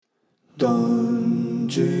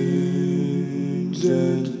Dungeons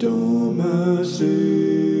and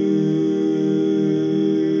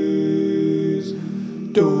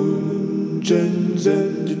Dumbasses. Dungeons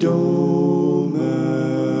and Dumbasses.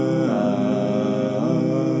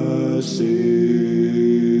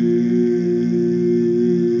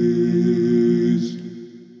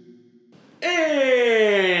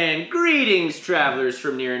 And greetings, travelers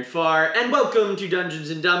from near and far, and welcome to Dungeons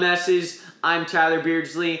and Dumbasses. I'm Tyler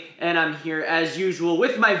Beardsley, and I'm here as usual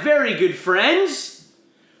with my very good friends,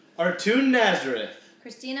 Artoon Nazareth,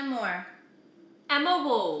 Christina Moore. Emma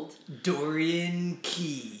Wold. Dorian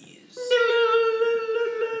Keys.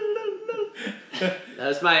 That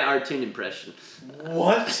was my Artoon impression.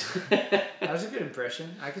 What? That was a good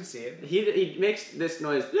impression. I can see it. He makes this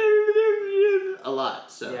noise a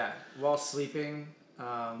lot, so Yeah, while sleeping.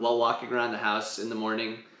 while walking around the house in the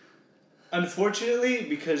morning. Unfortunately,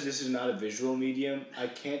 because this is not a visual medium, I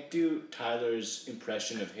can't do Tyler's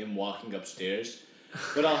impression of him walking upstairs.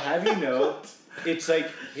 But I'll have you know, it's like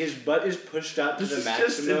his butt is pushed out to This the is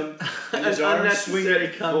just maximum, and his an arms swing unnecessary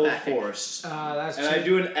at full comeback. force. That's And true. I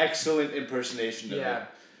do an excellent impersonation of Yeah.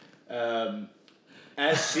 it.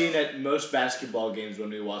 As seen at most basketball games when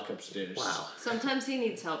we walk upstairs. Wow. Sometimes he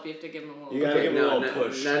needs help. You have to give him a little. You gotta Okay, give him no, a little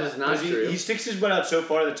push. that is not 'Cause true. He sticks his butt out so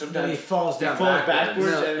far that No, sometimes he falls he down falls backwards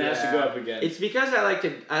No, and has to go up again. It's because I like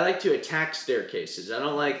to attack staircases. I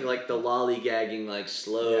don't like the lollygagging,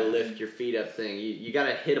 slow Yeah. lift your feet up thing. You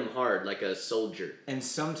gotta hit them hard like a soldier. And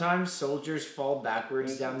sometimes soldiers fall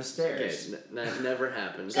backwards down the Okay, stairs. that never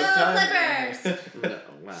happens. Go Sometimes- Clippers! No,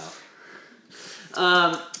 wow.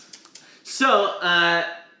 So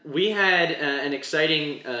we had an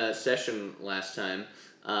exciting session last time.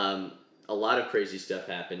 A lot of crazy stuff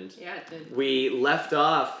happened. Yeah, it did. We left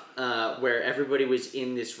off where everybody was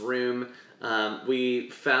in this room. We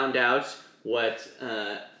found out what,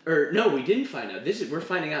 no, we didn't find out. We're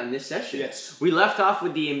finding out in this session. Yes. We left off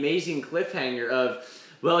with the amazing cliffhanger of,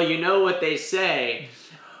 well, you know what they say,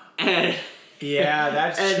 and. Yeah,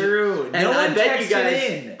 that's And- true. And No I one bet you texted guys,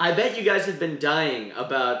 in. I bet you guys have been dying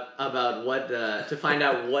about what to find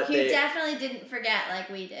out what He they definitely didn't forget like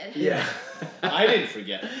we did. Yeah. I didn't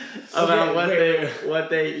forget. about Okay,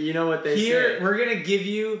 what they you know what they Here, say. we're going to give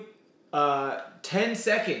you 10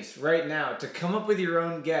 seconds right now to come up with your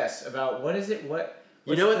own guess about what is it, You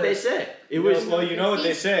what's know what the- they say. It You was know, well, you know what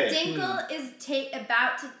they say. Dinkle is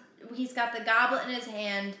about to. He's got the goblet in his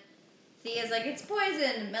hand. Thea's like, it's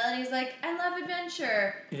poison. Melody's like, I love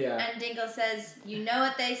adventure. Yeah. And Dinkle says, you know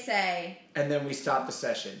what they say. And then we stop the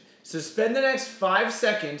session. So spend the next 5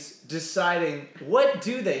 seconds deciding what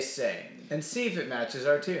do they say and see if it matches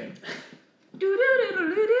our tune.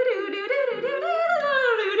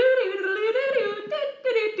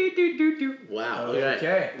 wow.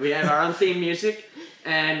 Okay. We have our own theme music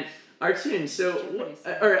and our tune. So,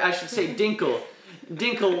 or I should say, Dinkle.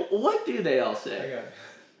 Dinkle, what do they all I say? got it.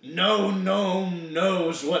 No gnome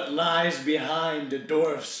knows what lies behind a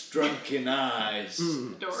dwarf's drunken eyes.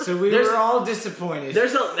 So we There's- were all disappointed.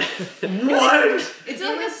 There's a What? It's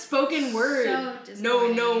like a spoken word. So No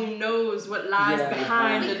disappointing. gnome knows what lies Yeah.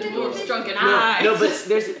 behind We the couldn't dwarf's even- drunken eyes. no,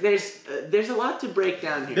 but there's a lot to break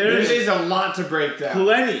down here. There There is a lot to break down.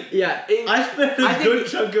 Plenty. Yeah, I spent a I think- good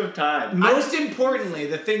chunk of time. Most importantly,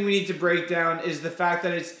 the thing we need to break down is the fact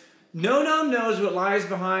that it's no gnome knows what lies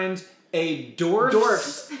behind a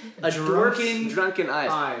dwarf's drunken eyes.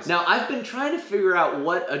 eyes. Now I've been trying to figure out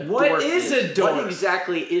what a What dwarf is a What dwarf?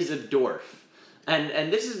 exactly is a dwarf?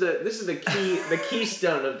 And this is the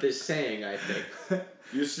keystone of this saying, I think.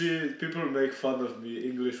 You see, people make fun of me.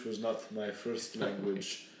 English was not my first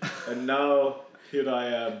language. And now, here I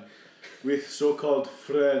am, with so-called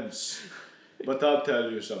friends. But I'll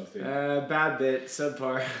tell you something. Bad bit,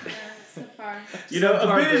 subpar. So far. You know, a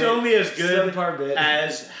Subpar bit is bit. only as good Subpar bit.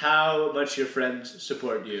 as how much your friends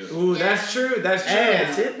support you. Ooh, that's true. That's true.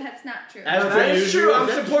 And- That's not true. As No, that per is true. usual- I'm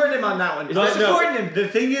supporting him on that one. But I'm supporting no, him. the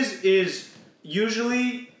thing is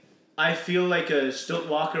usually I feel like a stilt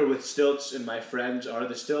walker with stilts and my friends are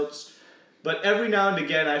the stilts. But every now and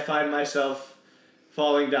again I find myself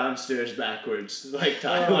falling downstairs backwards like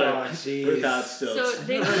Tyler Oh, jeez. without stilts. So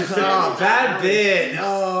Dinkle Oh, bad bit.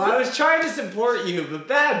 Oh, I was trying to support you, but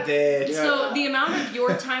bad bit. So the amount of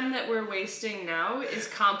your time that we're wasting now is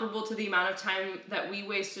comparable to the amount of time that we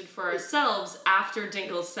wasted for ourselves after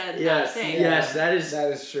Dinkle said Yes, that thing. yes, that is.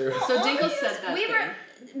 That is true. So Only Dinkle because said that we thing. were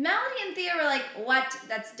Melody and Thea were like, what?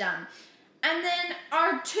 That's done. And then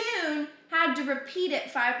our tune had to repeat it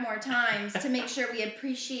 5 more times to make sure we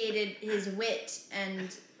appreciated his wit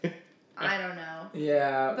and I don't know.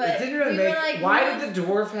 Yeah, But it didn't really we were make. like, why no, did the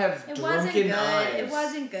dwarf have It wasn't drunken good. eyes? It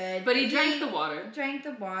wasn't good. But he drank the water. Drank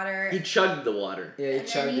the water. He chugged the water. Yeah, he and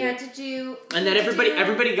chugged then he it. had to do. And then he had to do-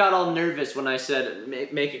 everybody got all nervous when I said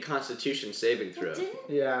make a Constitution saving throw. But didn't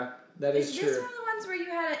Yeah, that is Is true. this one of the ones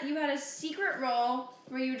where you had a secret roll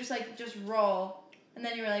where you were just roll, and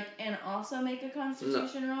then you were like, and also make a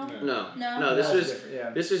Constitution roll? No. This That's was different, yeah.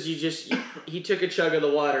 this was he took a chug of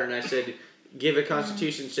the water and I said, give a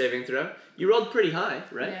Constitution saving throw. You rolled pretty high,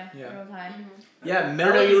 right? Yeah. Yeah. Rolled high. Yeah, Or no,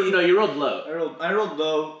 Melody. you rolled low. I rolled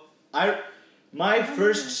low. My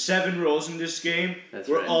first 7 rolls in this game That's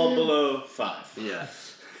were right. all below 5. Yeah.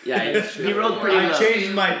 Yeah, he rolled pretty I low.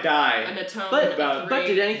 changed my die. And a tone But of but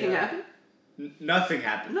did 3. anything Yeah. happen? Nothing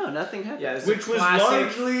happened. No, nothing happened. Yeah, it's Which a was classic.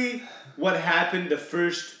 largely what happened the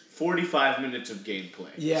first 45 minutes of gameplay.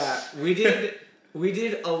 Yeah, we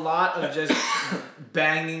did a lot of just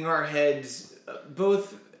banging our heads,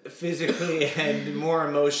 both physically and more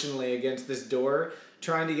emotionally, against this door,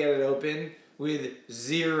 trying to get it open with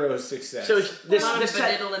 0 success. So A this lot the of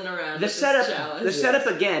set, fiddling around the with this setup chalice. the setup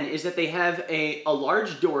again is that they have a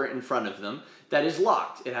large door in front of them that is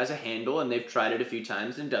locked. It has a handle and they've tried it a few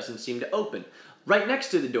times and doesn't seem to open. Right next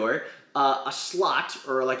to the door, a slot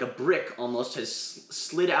or like a brick almost has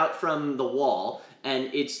slid out from the wall and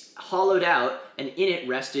it's hollowed out and in it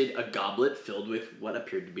rested a goblet filled with what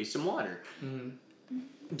appeared to be some water.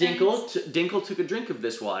 Dinkle took a drink of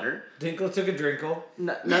this water. Dinkle took a drinkle.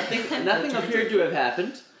 Nothing appeared to have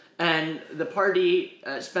happened, and the party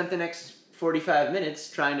spent the next 45 minutes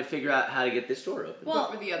trying to figure out how to get this door open.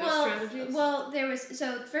 What were the other strategies? Well, there was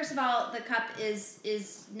first of all, the cup is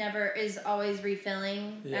always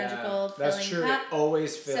refilling, magical filling that's true. cup. It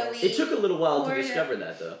always fills. So we- It took a little while to poured it- discover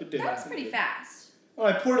that, though. It did. That was pretty fast. Oh,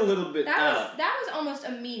 I poured a little bit out. That was almost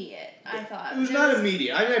immediate. I thought It was There not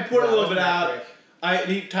immediate. I mean, I poured a That little bit wasn't that out.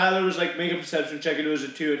 quick. Tyler was like, make a perception check, and it was a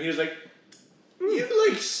 2, and he was like, you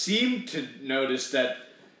like seem to notice that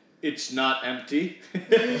it's not empty. No,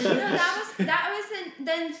 that was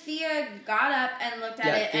then Thea got up and looked at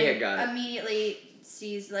Yeah, it Thea and got it. immediately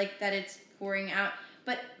sees like that it's pouring out.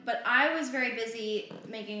 But I was very busy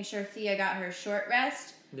making sure Thea got her short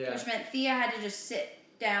rest, Yeah. which meant Thea had to just sit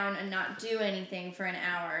down and not do anything for an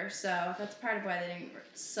hour. So that's part of why they didn't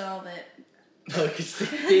solve it. Wow,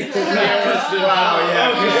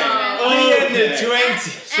 yeah. Okay. In the 20.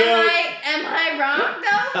 Am I wrong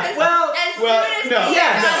though? 'Cause Well- as well, soon as no. Thea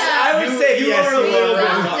Yes, got up, I would say you yes. were a he little is. bit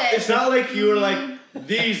solved wrong. it. It's not like you were like,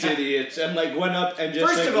 these idiots, and like went up and just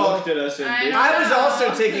First like of all, looked at us and I did. know. I was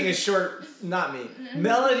also taking a short. Not me.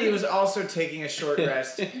 Melody was also taking a short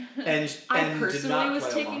rest, and I did personally not was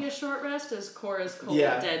play taking along. a short rest as Cora's cold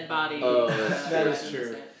Yeah. dead body. Oh, that's That is threatens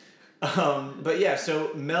true. it. But yeah,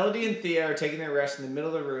 so Melody and Thea are taking their rest in the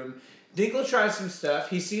middle of the room. Dinkle tries some stuff.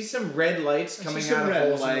 He sees some red lights coming some out of red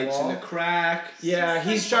holes in the lights wall. and a crack. Yeah,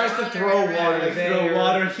 he Just tries to like throw water water I there. throw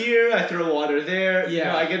water here, I throw water there. You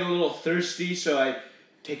Yeah. know, I get a little thirsty, so I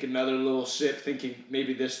take another little sip, thinking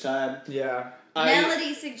maybe this time. Yeah,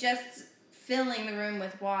 Melody suggests filling the room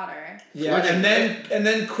with water. yeah, and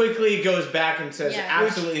then quickly goes back and says, Yeah.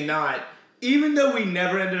 "Absolutely not." Even though we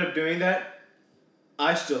never ended up doing that,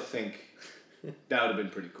 I still think that would have been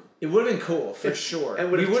pretty cool. It would have been cool for sure.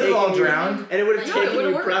 And We would've would have all taken you- drowned. And it would have No, it taken would've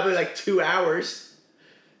you worked. probably like 2 hours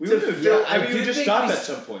We To would have. fill- I I mean, we do would just think stop we at s-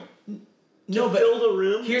 some point. No, to but fill the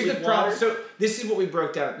room. here's the with problem. water. So this is what we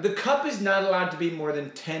broke down. The cup is not allowed to be more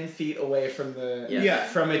than 10 feet away from the Yeah.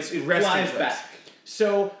 from its it resting flies place. back.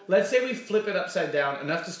 So let's say we flip it upside down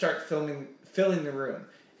enough to start filling the room.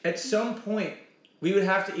 At some point, we would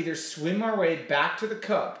have to either swim our way back to the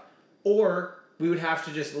cup, or we would have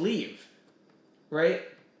to just leave. Right?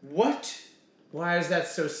 What? Why is that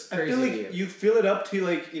so I crazy? feel to like you fill it up to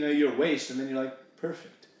like your waist, and then you're like perfect.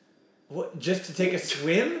 What, just to take a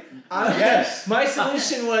swim? Yes. My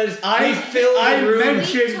solution was I- we fill the I room.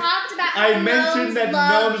 mentioned- We talked about I how mentioned that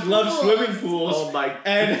gnomes love pools. swimming pools. Oh my!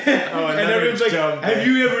 And, and another everyone's like, dumb have thing.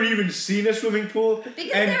 you ever even seen a swimming pool?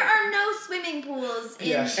 Because and, there are no swimming pools in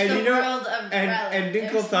Yes. the And you know- world of and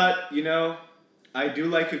Dinkle relatives. thought, I do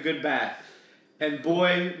like a good bath. And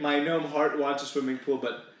boy, my gnome heart wants a swimming pool,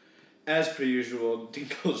 but as per usual,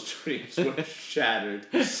 Dinkle's dreams were shattered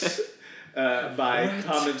by What?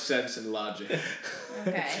 common sense and logic.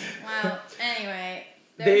 Okay. Well, anyway,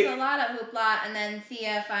 there They- was a lot of hoopla, and then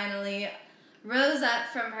Thea finally rose up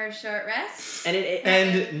from her short rest.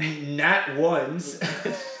 And nat ones.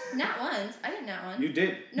 Not once. I didn't nat one. You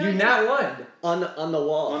did. No, you I nat one. on the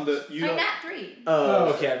wall. On the you I don't. nat 3. Oh,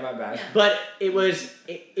 okay, my bad. Yeah. But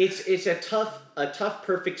it's a tough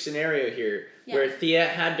perfect scenario here Yeah. where Thea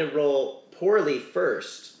had to roll poorly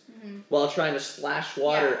first while trying to splash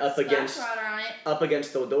water Yeah, up splash against water on it. up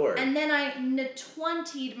against the door. And then I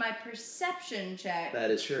 20'd my perception check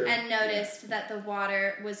That is true. and noticed that the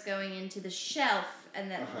water was going into the shelf and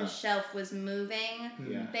that the shelf was moving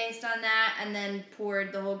Yeah. based on that, and then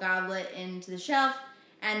poured the whole goblet into the shelf,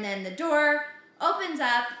 and then the door opens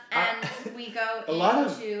up and we go A lot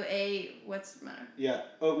of- into a what's the matter? Yeah.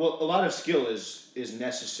 Oh, well, a lot of skill is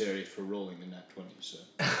necessary for rolling in that 20. So.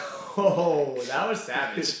 Oh, that was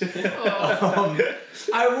savage. Oh.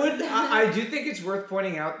 I do think it's worth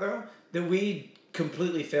pointing out though that we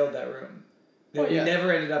completely failed that room. That we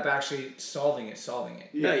never ended up actually solving it.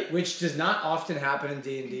 Yeah. Which does not often happen in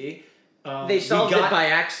D&D. They solved it by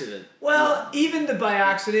accident. Well, even the by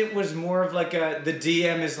accident was more of like the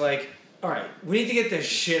DM is like, all right, we need to get the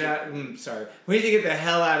shit out. We need to get the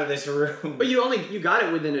hell out of this room. But you got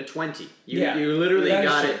it within a 20. You literally That is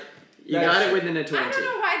got true. it. You That got is it true. within a 20. I don't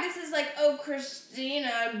know why this is like, oh,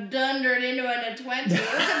 Christina dundered into a 20. It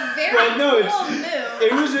was a very Well, no, cool move.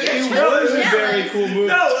 It was a just very jealous. cool move.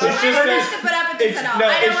 No, it's I'm just not that supposed to put up with this it's- at all. no,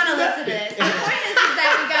 I don't it's want to not- listen to this. The point is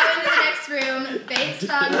that we go into the next room based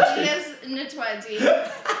on Gia's N20.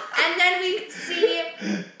 And then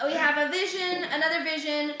we have a vision, another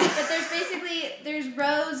vision, but there's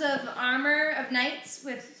rows of armor of knights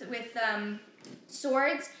with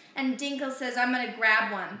swords, and Dinkle says, I'm gonna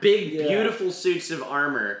grab one. Big, Yeah. beautiful suits of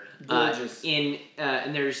armor. Gorgeous. And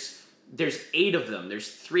there's 8 of them. There's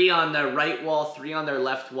 3 on their right wall, 3 on their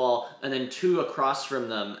left wall, and then 2 across from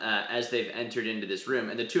them as they've entered into this room.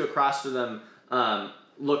 And the 2 across from them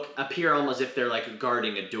appear almost as if they're like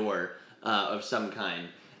guarding a door of some kind.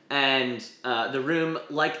 And the room,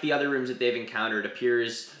 like the other rooms that they've encountered,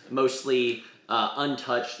 appears mostly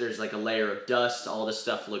untouched. There's like a layer of dust. All the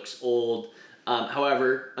stuff looks old.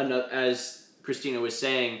 However, as Christina was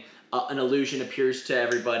saying, an illusion appears to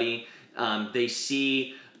everybody. They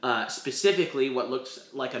see specifically what looks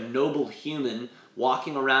like a noble human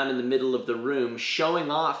walking around in the middle of the room,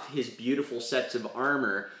 showing off his beautiful sets of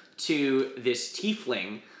armor to this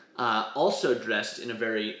tiefling, also dressed in a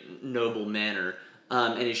very noble manner.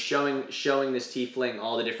 And is showing this tiefling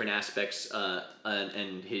all the different aspects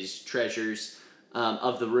and his treasures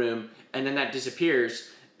of the room, and then that disappears.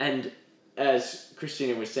 And as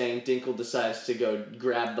Christina was saying, Dinkle decides to go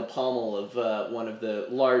grab the pommel of one of the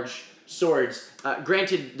large swords.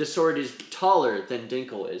 Granted, the sword is taller than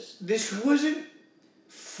Dinkle is. this wasn't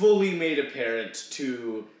fully made apparent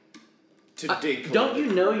to Dinkle. Don't you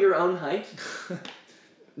know your own height?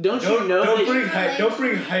 Don't you Don't know that? don't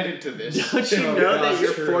bring height into this. Don't you Oh, know that gosh,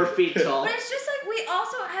 you're true. 4 feet tall? But it's just like we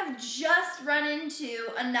also have just run into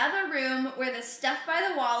another room where the stuff by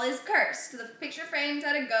the wall is cursed. The picture frames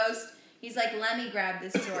at a ghost. He's like, let me grab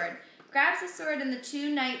this sword. Grabs the sword, and the 2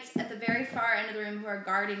 knights at the very far end of the room who are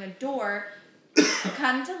guarding a door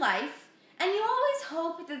come to life. And you always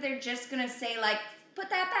hope that they're just going to say, like, put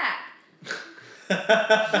that back.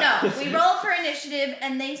 No, we roll for initiative,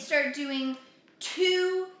 and they start doing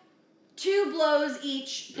two blows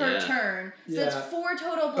each per turn. So it's 4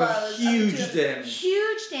 total blows. huge up to damage.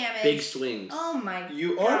 Huge damage. Big swings. Oh my god.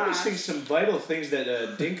 You are missing some vital things that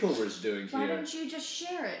Dinkle was doing Why here. don't you just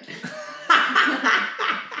share it?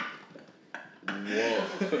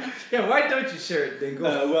 Whoa. Yeah, why don't you share it, Dingle?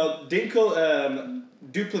 Well, Dinkle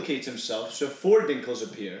duplicates himself, so 4 Dinkles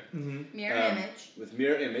appear Mirror image. with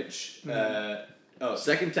mirror image.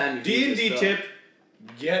 Second time you've used D&D this spell. tip: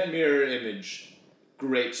 get mirror image.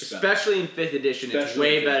 Great spell. Especially in 5th edition, it's Especially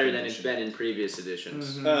way in 5th better than edition. it's been in previous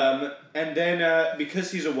editions. And then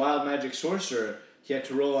because he's a wild magic sorcerer, he had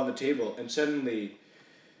to roll on the table, and suddenly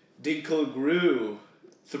Dinkle grew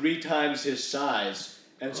 3 times his size,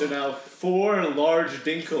 and so now 4 large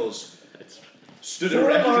Dinkles stood 4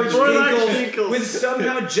 erect. large Four large Dinkles Dinkles. with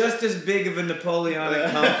somehow just as big of a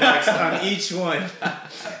Napoleonic complex on each one.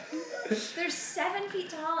 They're 7 feet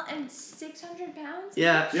tall and 600 pounds.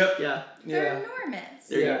 Yeah. Yep. Yeah. They're Yeah. enormous.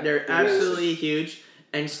 They're absolutely huge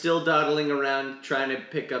and still dawdling around trying to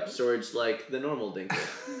pick up swords like the normal Dinkle.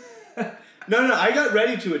 No, I got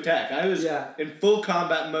ready to attack. I was Yeah. in full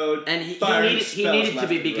combat mode. And he firing needed spells to left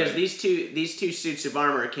be and because right. these two suits of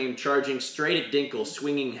armor came charging straight at Dinkle,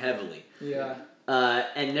 swinging heavily. Yeah.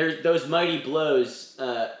 And those mighty blows.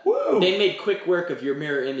 Woo! They made quick work of your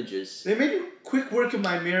mirror images. They made quick work of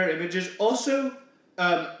my mirror images. Also,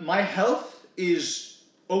 my health is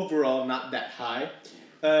overall not that high.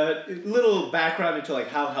 Little background into like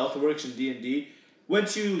how health works in D&D.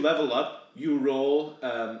 Once you level up, you roll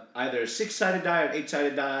either a 6-sided die or an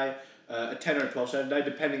 8-sided die, a 10 or a 12-sided die,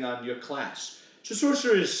 depending on your class. So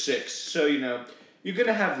sorcerer is 6, so you're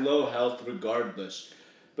gonna have low health regardless.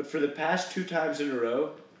 But for the past 2 times in a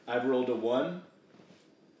row, I've rolled a 1,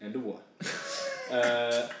 and a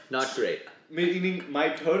 1. Not great. Meaning my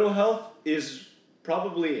total health is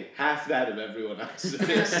probably half that of everyone else's.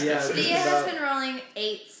 Yeah, Thea has been rolling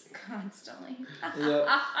 8s constantly. Yep.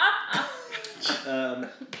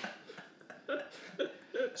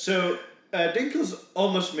 So Dinkle's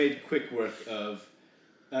almost made quick work of,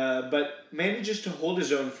 but manages to hold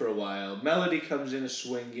his own for a while. Melody comes in a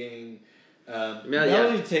swinging.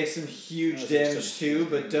 Melody takes some huge Melody takes damage some too, huge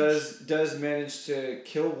but does manage to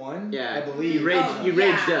kill one. Yeah, I believe. You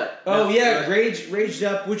raged up. Oh yeah, raged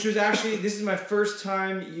up, which was actually this is my first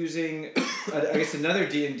time using. I guess another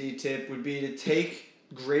D&D tip would be to take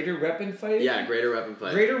greater weapon fighting. Yeah, greater weapon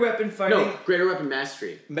fighting. Greater weapon fighting. No, greater weapon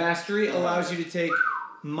mastery. Mastery allows you to take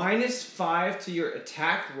 -5 to your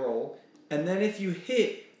attack roll, and then if you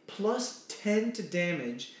hit +10 to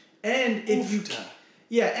damage, and if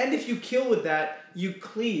you kill with that, you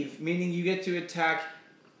cleave, meaning you get to attack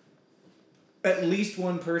at least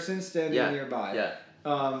one person standing nearby.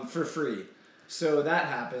 Yeah. For free. So that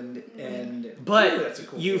happened, and But that's a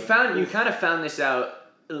cool you feeling. kind of found this out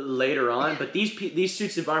later on. But these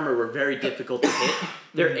suits of armor were very difficult to hit.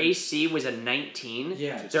 Their AC was a 19.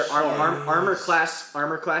 Yeah. Their armor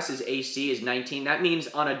class's AC is 19. That means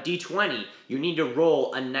on a D20 you need to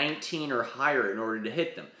roll a 19 or higher in order to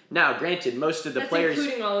hit them. Now, granted, most of the That's players,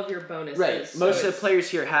 including all of your bonuses. right? so Most of the it's- players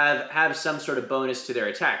here have some sort of bonus to their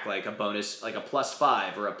attack, like a bonus, like a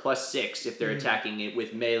 +5 or a +6 if they're attacking it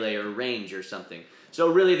with melee or range or something. So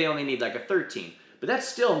really, they only need like a 13. But that's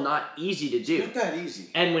still not easy to do. Not that easy.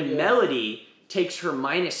 And when Melody takes her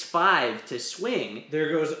 -5 to swing, There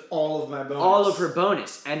goes all of my bonus. all of her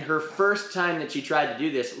bonus, and her first time that she tried to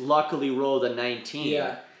do this, luckily rolled a 19.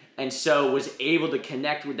 Yeah. And so was able to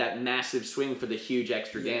connect with that massive swing for the huge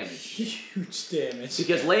extra damage. Huge damage.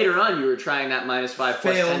 Because later on, you were trying that -5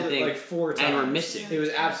 plus 10 Failed thing, like 4 times. and were missing. It was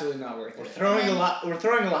absolutely not worth We're it. throwing a lot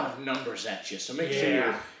of numbers at you, so make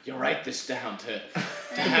sure you write this down to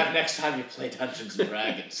have next time you play Dungeons and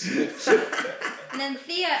Dragons. And then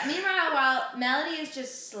Thea, meanwhile, while Melody is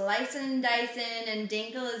just slicing and dicing and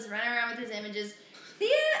Dinkle is running around with his images,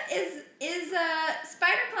 Thea is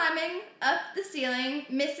spider climbing up the ceiling,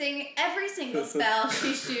 missing every single spell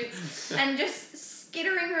she shoots, and just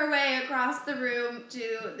skittering her way across the room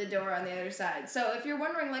to the door on the other side. So if you're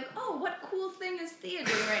wondering, like, oh, what cool thing is Thea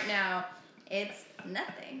doing right now? It's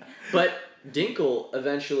nothing. But Dinkle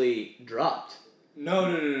eventually dropped. No.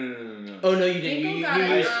 Oh no, you didn't. Dinkle You got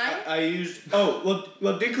an used- eye. I used. Oh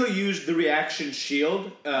well. Dinkle used the reaction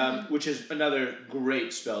shield, which is another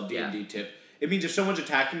great spell D&D tip. It means if someone's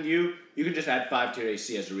attacking you, you can just add 5 to your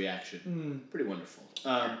AC as a reaction. Pretty wonderful.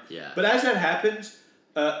 Yeah. But as that happens,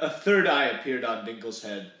 a third eye appeared on Dinkle's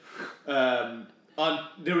head.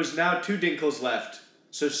 There was now 2 Dinkles left,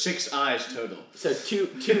 so 6 eyes total. So two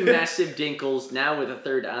massive Dinkles now with a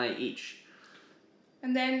third eye each.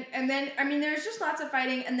 And then, I mean, there's just lots of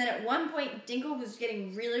fighting, and then at one point, Dinkle was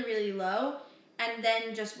getting really, really low, and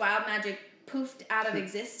then just wild magic poofed out of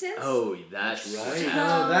existence. Oh, that's right.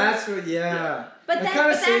 Oh, that's what. Yeah. But That then, kinda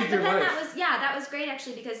but then, saved but your then life. that was great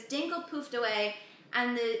actually, because Dinkle poofed away,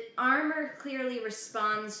 and the armor clearly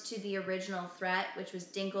responds to the original threat, which was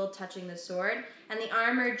Dinkle touching the sword, and the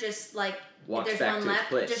armor just like Walks there's back one to its left,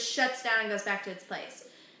 place. just shuts down and goes back to its place.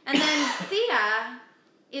 And then Thea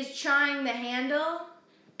is trying the handle,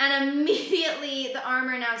 and immediately the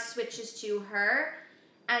armor now switches to her.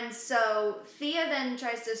 And so Thea then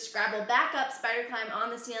tries to scrabble back up, spider climb on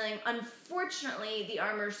the ceiling. Unfortunately, the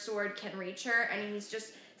armor sword can reach her, and he's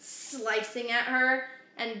just slicing at her,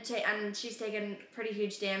 and she's taken pretty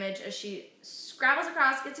huge damage as she scrabbles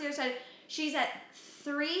across, gets to the other side. She's at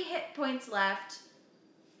 3 hit points left,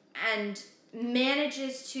 and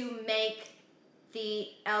manages to make the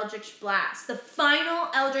Eldritch Blast. The final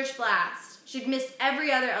Eldritch Blast. She'd missed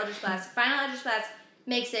every other Eldritch Blast. Final Eldritch Blast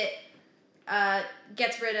makes it,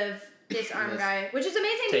 gets rid of this armor guy, which is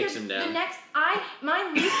amazing Takes because him down.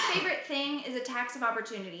 my least favorite thing is attacks of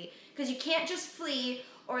opportunity, because you can't just flee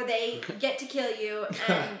or they get to kill you,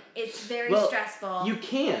 and it's very stressful. You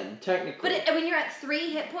can, technically. But when you're at 3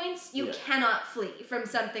 hit points, you Yeah. cannot flee from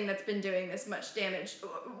something that's been doing this much damage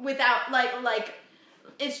without, like,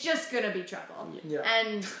 it's just gonna be trouble. Yeah.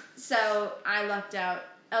 And so I lucked out.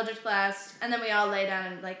 Eldritch Blast, and then we all lay down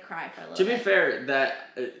and, like, cry for a little To bit. be fair,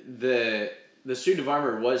 that the suit of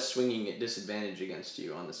armor was swinging at disadvantage against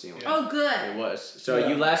you on the ceiling. Oh, good. It was. So Yeah.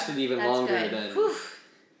 you lasted even That's longer good. than Whew.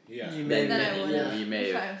 Yeah. You made Then it. I would have. You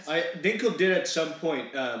may have. Dinkle did at some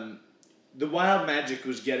point. The wild magic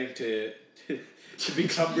was getting to be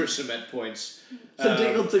cumbersome at points. So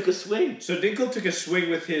Dinkle took a swing. So Dinkle took a swing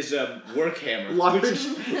with his work hammer. Large,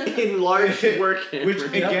 enlarged work hammer. Which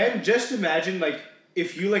again, just imagine like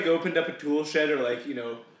if you like opened up a tool shed or like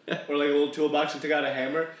or like a little toolbox and took out a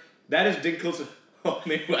hammer, that is Dinkle's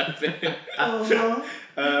homemade weapon.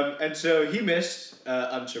 And so he missed,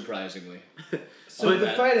 unsurprisingly. So the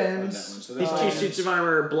fight on ends. that one. So These that's two suits of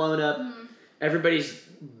armor are blown up. Everybody's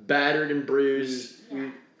battered and bruised.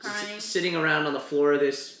 Crying. Sitting around on the floor of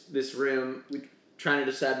this room, trying to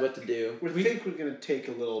decide what to do. We think we're gonna take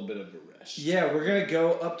a little bit of a rest. Yeah, we're gonna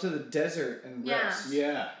go up to the desert and Yeah. rest.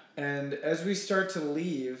 Yeah. And as we start to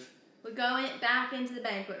leave, We go back into the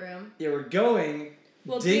banquet room. yeah, we're going.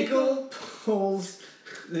 Well, Dinkle pulls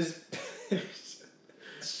this.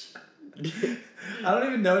 I don't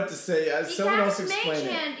even know what to say. Someone else He explain it.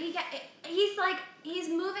 casts Mage Hand. He's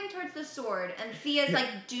moving towards the sword, and Thea's like,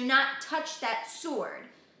 "Do not touch that sword.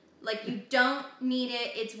 Like, you don't need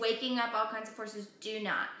it. It's waking up all kinds of forces. Do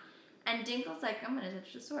not." And Dinkle's like, "I'm gonna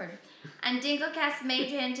touch the sword." And Dinkle casts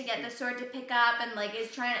Mage Hand to get the sword to pick up, and like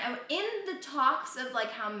is trying. In the talks of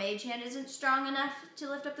like how Mage Hand isn't strong enough to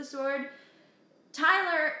lift up the sword,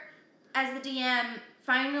 Tyler, as the DM,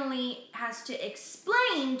 finally has to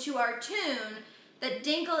explain to our Toon that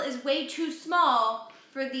Dinkle is way too small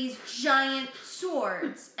for these giant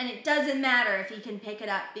swords, and it doesn't matter if he can pick it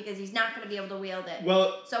up because he's not going to be able to wield it.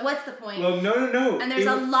 Well, So what's the point? no. And there's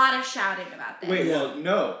a lot of shouting about this. Wait, well,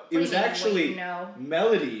 no. It do was you mean, actually wait, no?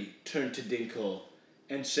 Melody turned to Dinkle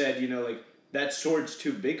and said, like, that sword's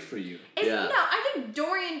too big for you. Yeah. No, I think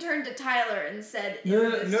Dorian turned to Tyler and said, No,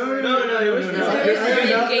 "Isn't this sword-" it wasn't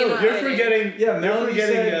that. You're forgetting. Yeah, You're Melody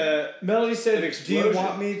forgetting. said. Melody said, an "Do you explosion.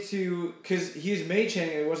 want me to?" Because he was mage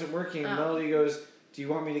handing it wasn't working. And Oh. Melody goes, "Do you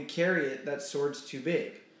want me to carry it? That sword's too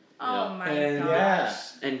big." Oh my And- gosh.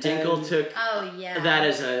 And Dinkle And- took Oh yeah. that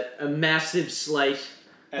as a massive slight.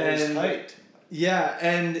 At his And- height. Yeah,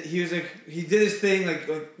 and he was like, he did his thing, like,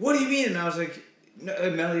 "What do you mean?" And I was like, no,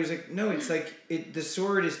 and Melody was like, "No, it's like the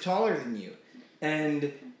sword is taller than you,"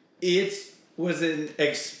 and it was an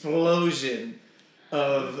explosion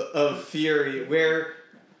of fury where,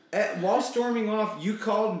 while storming off, you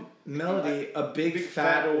called Melody a big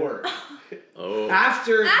fat orc. Oh.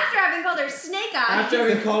 After having called her Snake Eyes. after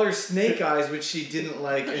having called her snake eyes, which she didn't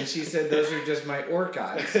like, and she said those are just my orc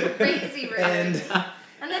eyes. Crazy rude. And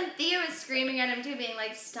And then Theo is screaming at him too, being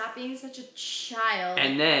like, "Stop being such a child."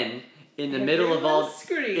 And then in the middle of all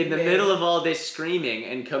middle of all this screaming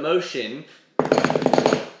and commotion,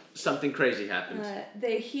 something crazy happens.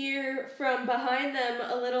 They hear from behind them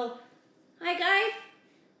a little, "Hi guys,"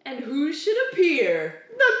 and who should appear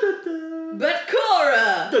but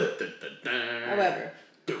Cora? However,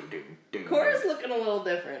 Cora's looking a little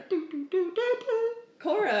different.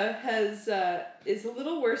 Cora is a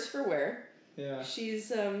little worse for wear. yeah,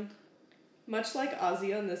 She's much like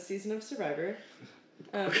Ozzy on this season of Survivor.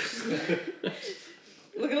 She's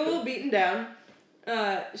looking a little beaten down.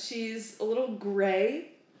 She's a little gray.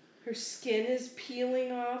 Her skin is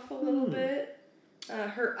peeling off a little bit.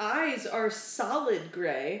 Her eyes are solid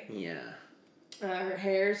gray. Yeah. Her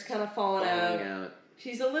hair's kind of falling out.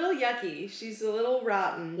 She's a little yucky. She's a little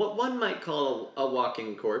rotten. What one might call a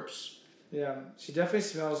walking corpse. yeah, she definitely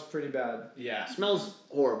smells pretty bad. Yeah. Smells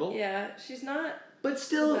horrible, Yeah, she's not. but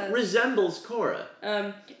still Best. resembles Cora.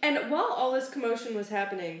 And while all this commotion was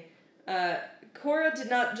happening, Cora did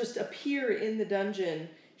not just appear in the dungeon.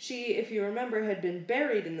 She, if you remember, had been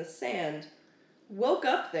buried in the sand, woke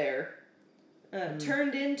up there,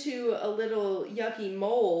 turned into a little yucky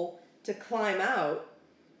mole to climb out,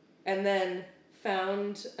 and then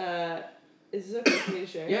found, is this okay for me to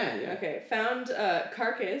share? Yeah. Okay, found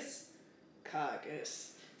Carcass,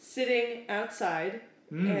 sitting outside.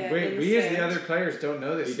 Wait, in we as sand. the other players don't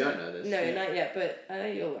know this. We yet. don't know this. No, not yet, but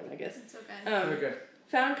you'll learn, I guess. It's okay. Okay.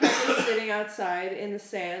 Found Carcass sitting outside in the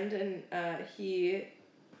sand, and he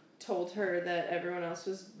told her that everyone else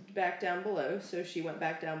was back down below, so she went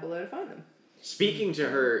back down below to find them. Speaking to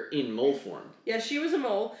her in mole form. Yeah, she was a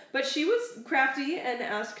mole, but she was crafty and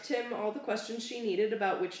asked him all the questions she needed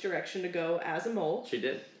about which direction to go as a mole. She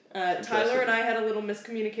did. Tyler and I had a little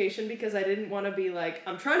miscommunication because I didn't want to be like,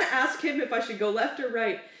 I'm trying to ask him if I should go left or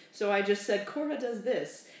right, so I just said, Cora does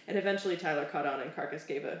this. And eventually Tyler caught on and Carcass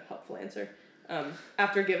gave a helpful answer.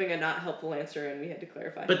 After giving a not helpful answer, and we had to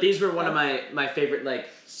clarify. But these were one of my favorite like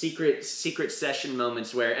secret session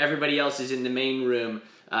moments where everybody else is in the main room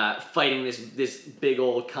fighting this big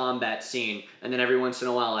old combat scene, and then every once in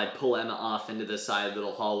a while I'd pull Emma off into the side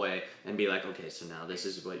little hallway and be like, okay, so now this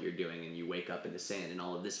is what you're doing, and you wake up in the sand and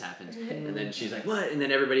all of this happens, and then she's like, what? And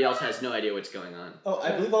then everybody else has no idea what's going on. Oh,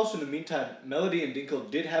 I believe also in the meantime, Melody and Dinkle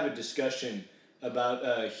did have a discussion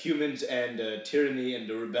about humans and tyranny and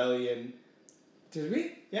the rebellion. Did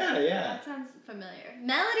we? Yeah, yeah. That sounds familiar.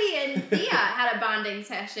 Melody and Thea had a bonding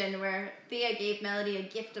session where Thea gave Melody a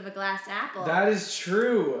gift of a glass apple. That is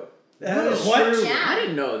true. That is What? true. Yeah. I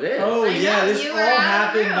didn't know this. Oh I yeah, know, this you all were out of the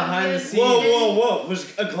happened room. behind the You- scenes. Whoa.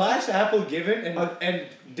 Was a glass apple given and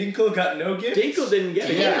Dinkle got no gift? Dinkle didn't get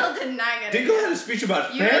it. Yeah. Dinkle did not get Dinkle it. had a speech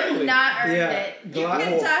about You have family. not earned Yeah. it. You Gla-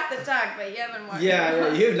 can talk the talk, but you haven't walked Yeah, the yeah,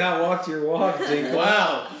 walk. you have not walked your walk, Dinkle.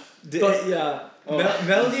 Wow. Yeah. Oh.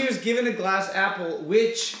 Melody was given a glass apple,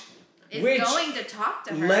 which Is Which going to talk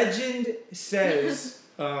to her. legend says,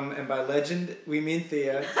 and by legend we mean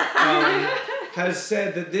Thea, has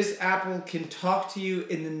said that this apple can talk to you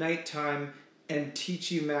in the nighttime and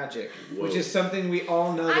teach you magic, which Whoa. is something we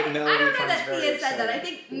all know that I Melody don't know finds that very Thea said that. I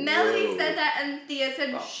exciting. think Melody Whoa. said that and Thea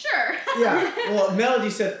said, sure. Yeah, well, Melody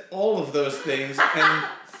said all of those things, and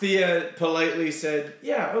Thea politely said,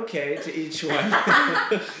 "Yeah, okay," to each one.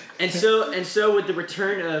 And so with the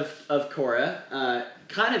return of Cora,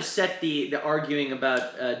 kind of set the arguing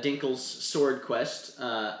about Dinkle's sword quest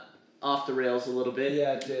off the rails a little bit.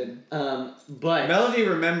 Yeah, it did. But Melody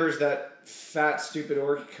remembers that fat, stupid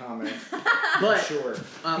orc comment. but For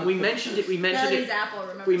sure. we mentioned it. We mentioned Melody's it. apple,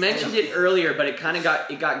 remember? We mentioned it earlier, but it kind of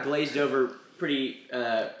got glazed over pretty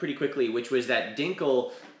quickly, which was that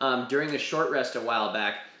Dinkle during a short rest a while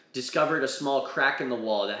back discovered a small crack in the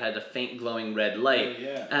wall that had a faint glowing red light, Oh,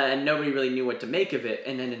 yeah. and nobody really knew what to make of it.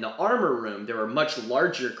 And then in the armor room, there were much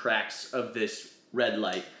larger cracks of this red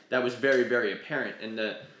light that was very, very apparent, and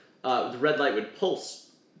the red light would pulse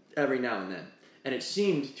every now and then, and it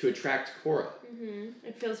seemed to attract Cora. Mm-hmm.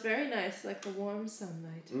 It feels very nice, like the warm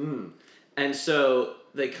sunlight. And so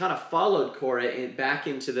they kind of followed Cora back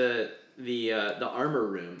into the armor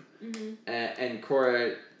room, and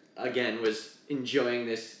Cora again was enjoying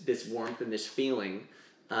this warmth and this feeling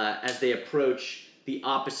as they approach the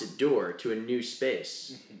opposite door to a new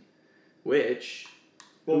space, which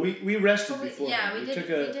Well, we rested Well, before. yeah, we did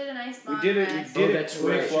a nice long did it. rest. We did that's it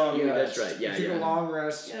quick right. long Yeah, rest. that's right. Yeah, We took yeah. a long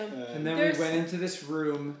rest. Yeah. And then There's- we went into this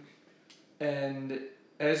room, and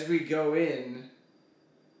as we go in,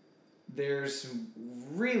 there's some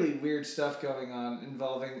really weird stuff going on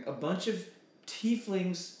involving a bunch of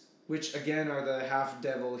tieflings, which again are the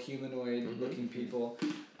half-devil humanoid-looking people,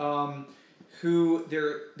 who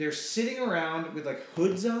they're sitting around with like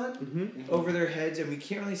hoods on over their heads, and we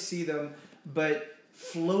can't really see them, but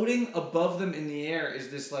floating above them in the air is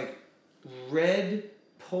this like red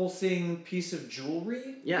pulsing piece of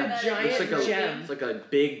jewelry. yeah, A giant it's like a gem. It's like a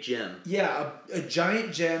big gem. Yeah, a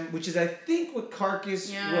giant gem, which is I think what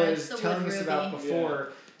Carcass Yeah, was it's the telling wood us about ruby. before.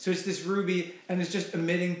 So it's this ruby, and it's just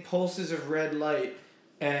emitting pulses of red light,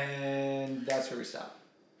 and that's where we stop.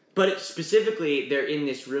 But specifically, they're in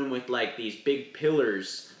this room with like these big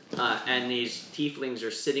pillars, and these tieflings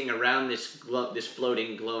are sitting around this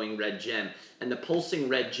floating, glowing red gem. And the pulsing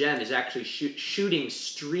red gem is actually shooting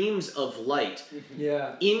streams of light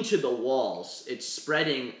Yeah. into the walls. It's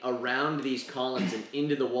spreading around these columns and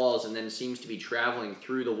into the walls, and then seems to be traveling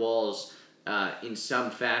through the walls in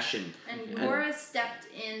some fashion. And Cora stepped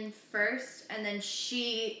in first, and then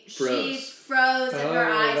she Froze. froze, and her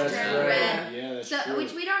Oh, eyes that's turned right. red. Yeah, that's So, true.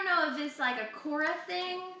 which we don't know if it's like a Cora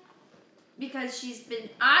thing, because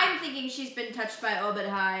I'm thinking she's been touched by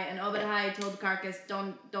Obadhai, and Obadhai told Carcass,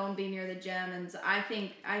 don't be near the gem, and so I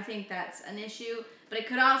think that's an issue. But it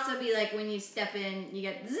could also be like when you step in, you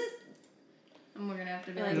get zzz, and we're gonna have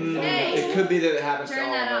to be like, Mm. hey, It could be that it happens to turn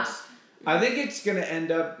all that of us. off. I think it's gonna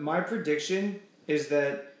end up. My prediction is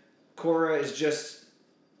that Cora is just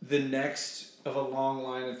the next of a long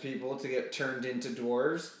line of people to get turned into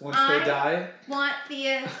dwarves once they die. Want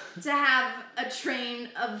Thea to have a train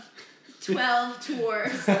of 12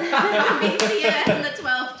 dwarves. Be Thea and the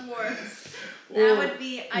 12 dwarves. Well, That would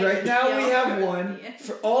be Right now we ideal have for one. Thea.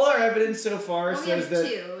 For all our evidence so far Well, we says have that.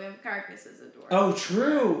 two. We have Carcass as a dwarf. Oh,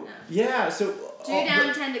 true. Yeah. So. Two all-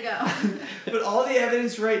 down, 10 to go. But all the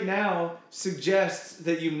evidence right now suggests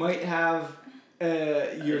that you might have your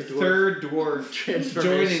A dwarf. third dwarf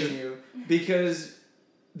Transformation. joining you, because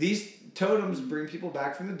these totems bring people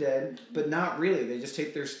back from the dead, but not really. They just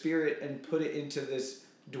take their spirit and put it into this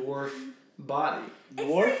dwarf body.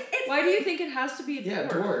 Dwarf? Why do you think it has to be a Yeah,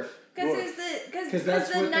 dwarf? dwarf. Because that's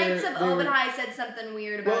the what Knights they're- of they were- Obadhai said something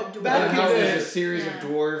weird Well, about dwarves. back And in how the- there's a series Yeah. of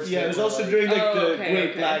dwarves. Yeah, that it was were also like during like Oh, the okay, Great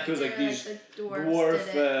okay. Black. It was like Yeah, these the dwarves dwarf,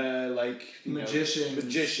 did it. like you know, Magicians.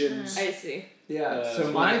 magicians. I see. Yeah. So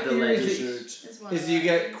one my of the theory legends. Wizards. one is of you the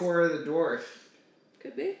get legends. Cora the dwarf,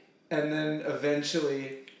 Could be. and then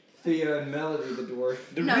eventually Thea and Melody the dwarf.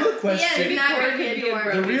 The No, real Thea is question. not Cora going to could be be a a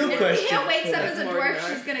dwarf. The real If question- Thea wakes up That's as a more dwarf,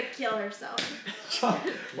 than she's going to kill herself. Wow.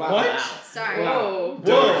 What? Sorry. Wow.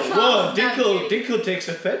 Whoa, Not Dinkle kidding. Dinkle takes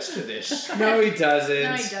offense to this. No, he doesn't.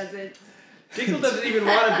 No, he doesn't. Dinkle doesn't even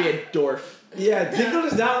want to be a dwarf. Yeah, Dinkle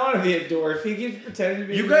does not want to be a dwarf. He keeps pretending to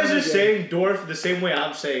be. You a guys dwarf are again. saying dwarf the same way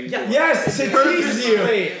I'm saying Yeah. dwarf. Yes, to tease you.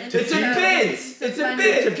 It's It's a a bit. It's It's a a fun-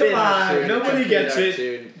 bit. It's a Come bit on. cartoon. Nobody It's a bit gets it.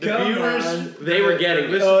 cartoon. The Come viewers, on. They were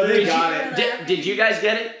getting it. Oh, they Did got it. Did you guys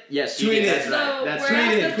get it? Yes, you Tweet did. it. That's right. So, That's we're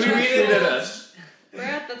right. at the tweet it at threshold. us. We're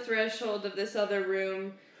at the threshold of this other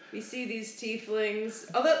room. We see these tieflings.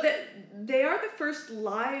 Although they are the first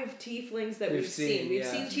live tieflings that we've seen. We've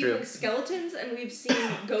yeah. seen It's tiefling true. skeletons and we've seen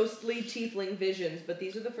ghostly tiefling visions, but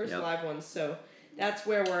these are the first Yep. live ones, so that's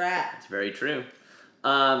where we're at. It's very true.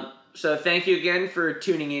 So thank you again for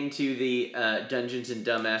tuning into the Dungeons and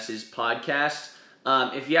Dumbasses podcast.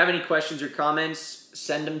 If you have any questions or comments,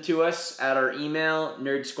 send them to us at our email,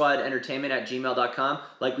 nerdsquadentertainment@gmail.com.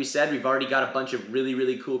 Like we said, we've already got a bunch of really,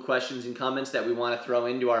 really cool questions and comments that we want to throw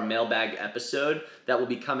into our mailbag episode that will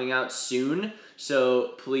be coming out soon.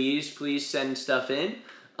 So please send stuff in.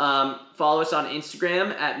 Follow us on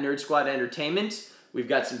Instagram at nerdsquadentertainment. We've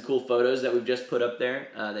got some cool photos that we've just put up there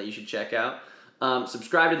that you should check out.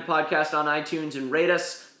 Subscribe to the podcast on iTunes and rate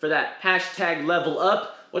us for that hashtag level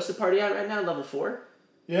up. What's the party at right now? Level 4?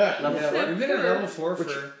 Yeah. Level Yeah, 4? we've been at level 4 for.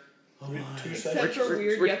 2 Except seconds. for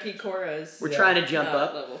weird we're- yucky Koras. We're Yeah. trying to jump not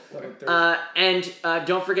up. level 4. And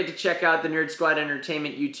don't forget to check out the Nerd Squad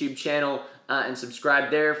Entertainment YouTube channel and subscribe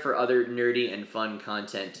there for other nerdy and fun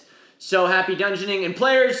content. So happy dungeoning, and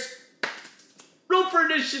players, roll for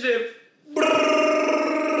initiative!